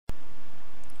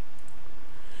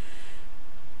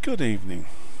Good evening,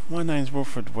 my name is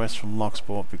Wilfred West from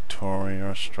Lochsport, Victoria,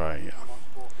 Australia.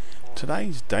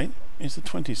 Today's date is the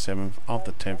 27th of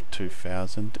the 10th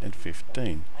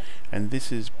 2015 and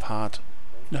this is part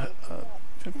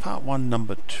 1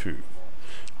 number 2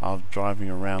 of driving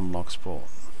around Lochsport.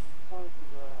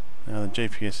 Now the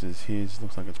GPS is here, it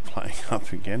looks like it's playing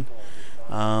up again.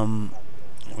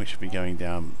 We should be going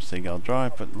down Seagull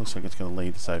Drive, but it looks like it's going to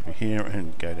lead us over here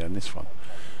and go down this one.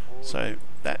 So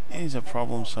that is a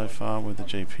problem so far with the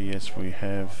GPS we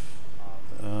have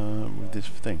with this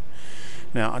thing.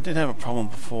 Now I did have a problem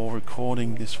before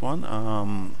recording this one.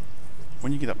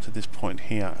 When you get up to this point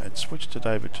here, it switched it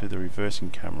over to the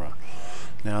reversing camera.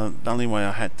 Now the only way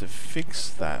I had to fix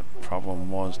that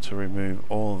problem was to remove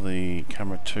all the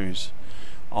camera 2s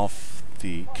off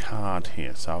the card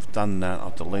here. So I've done that,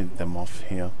 I've deleted them off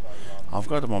here. I've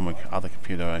got them on my other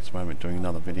computer at the moment doing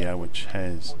another video which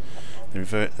has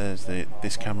there's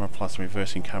this camera plus the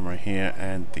reversing camera here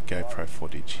and the GoPro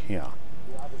footage here,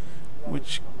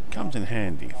 which comes in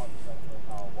handy.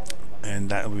 And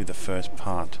that will be the first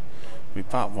part, will be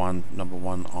part 1, number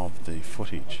 1 of the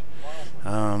footage.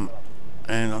 And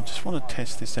I just want to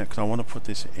test this out because I want to put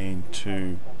this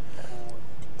into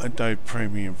Adobe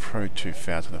Premiere Pro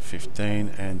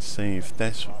 2015 and see if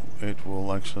it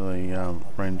will actually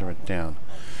render it down.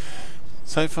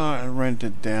 So far I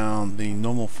rendered down the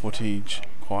normal footage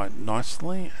quite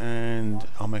nicely and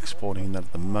I'm exporting that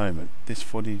at the moment. This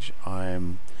footage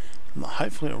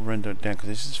hopefully it will render it down because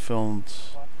this is filmed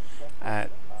at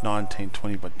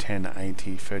 1920 by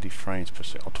 1080 30 frames per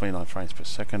second or 29 frames per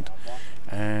second,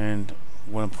 and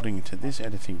when I'm putting into this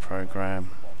editing program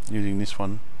using this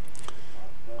one,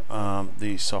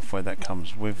 the software that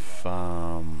comes with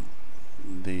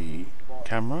the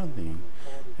camera, the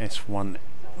S1,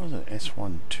 what was it,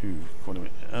 S12,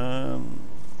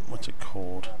 what's it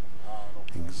called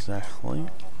exactly?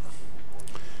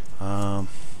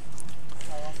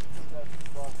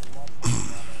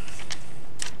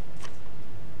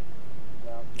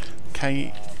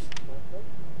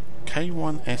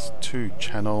 K1S2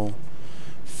 channel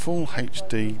full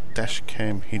HD dash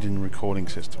cam hidden recording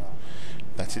system.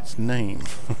 That's its name.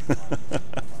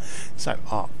 So,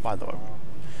 by the way,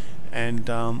 and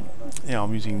yeah,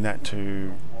 I'm using that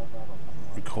to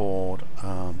record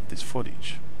this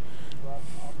footage.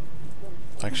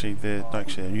 Actually,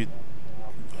 I'm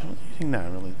using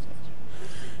that really.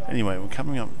 Anyway, we're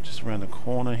coming up just around the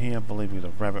corner here. I believe we've got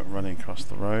a rabbit running across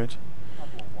the road.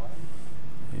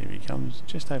 Here he comes,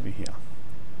 just over here.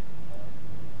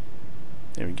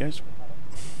 There he goes.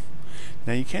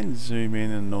 Now you can zoom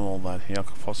in and all that here. I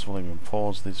could possibly even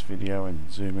pause this video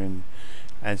and zoom in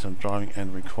as I'm driving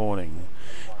and recording.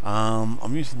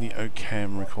 I'm using the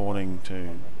oCam recording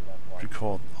to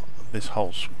record this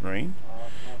whole screen,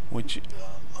 which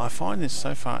I find is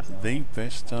so far the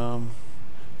best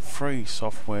free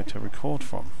software to record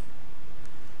from,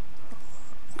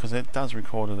 because it does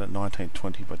record it at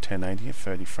 1920 by 1080 at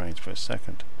 30 frames per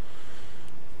second.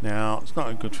 Now it's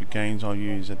not good for games. I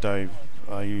use Adobe.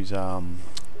 I use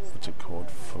what's it called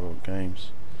for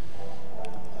games?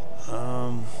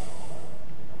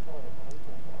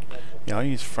 Yeah, I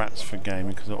use Fraps for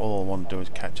gaming because all I want to do is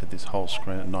capture this whole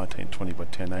screen at 1920 by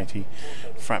 1080.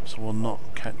 Fraps will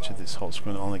not capture this whole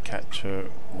screen, only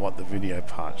capture what the video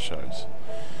part shows.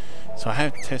 So I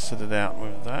have tested it out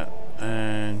with that,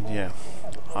 and yeah,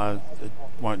 it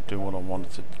won't do what I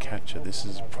wanted to capture. This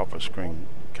is proper screen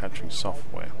capturing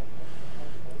software.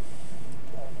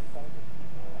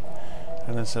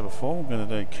 And as I said before, we're going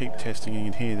to keep testing. You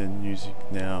can hear the music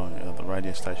now, the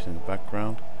radio station in the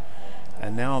background.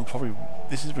 And now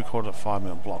this is recorded at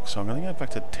 5-minute blocks, so I'm going to go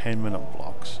back to 10-minute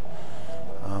blocks.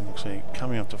 Actually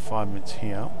coming up to 5 minutes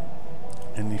here.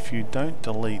 And if you don't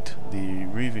delete the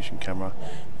rear vision camera,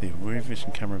 the rear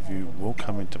vision camera view will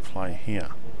come into play here,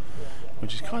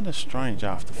 which is kind of strange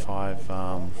after 5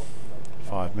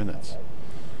 minutes.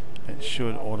 It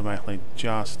should automatically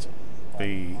just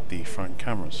be the front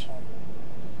cameras.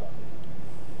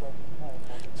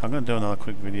 So I'm going to do another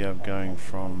quick video of going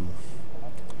from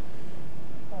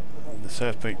the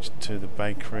surf beach to the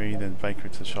bakery, then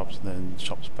bakery to the shops, and then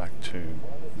shops back to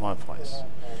my place.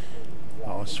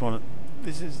 I just want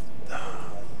to, I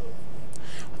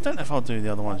don't know if I'll do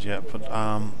the other ones yet, but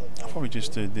I'll probably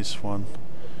just do this one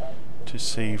to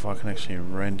see if I can actually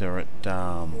render it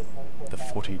the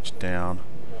footage down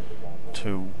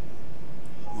to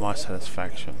my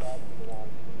satisfaction.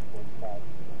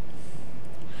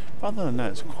 Other than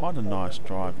that, it's quite a nice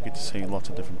drive. You get to see lots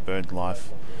of different bird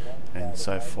life and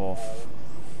so forth.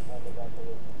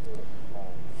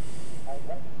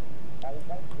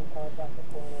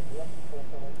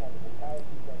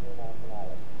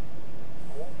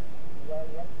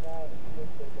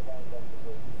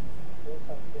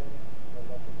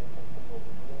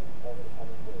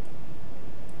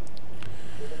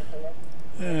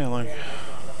 like.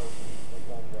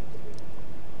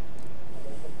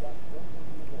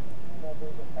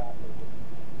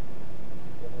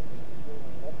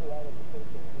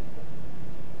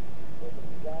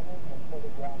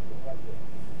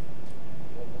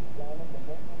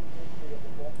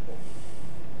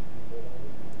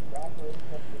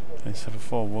 Okay, so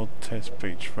before we'll test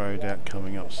Beach Road out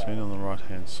coming up soon on the right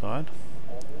hand side.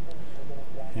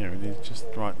 Here it is, just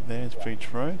right there is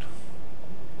Beach Road.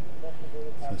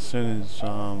 So as soon as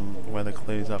weather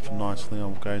clears up nicely,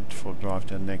 I'll go for a drive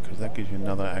down there because that gives you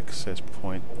another access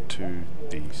point to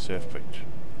the surf beach.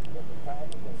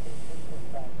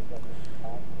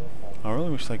 I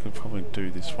really wish they could probably do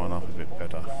this one up a bit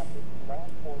better.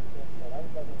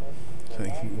 So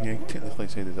you can technically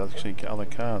see there's actually other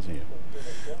cars here,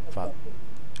 but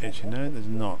as you know, there's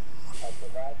not. So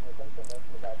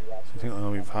I think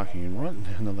I'll be parking right in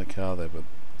another car there, but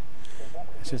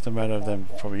it's just a matter of them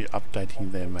probably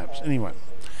updating their maps. Anyway,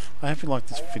 I hope you liked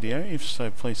this video. If so,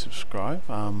 please subscribe.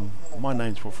 My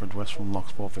name's Wilfred West from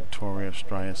Lochsport, Victoria,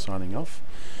 Australia, signing off.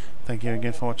 Thank you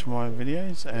again for watching my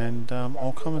videos, and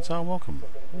all comments are welcome.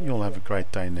 You all have a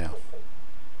great day now.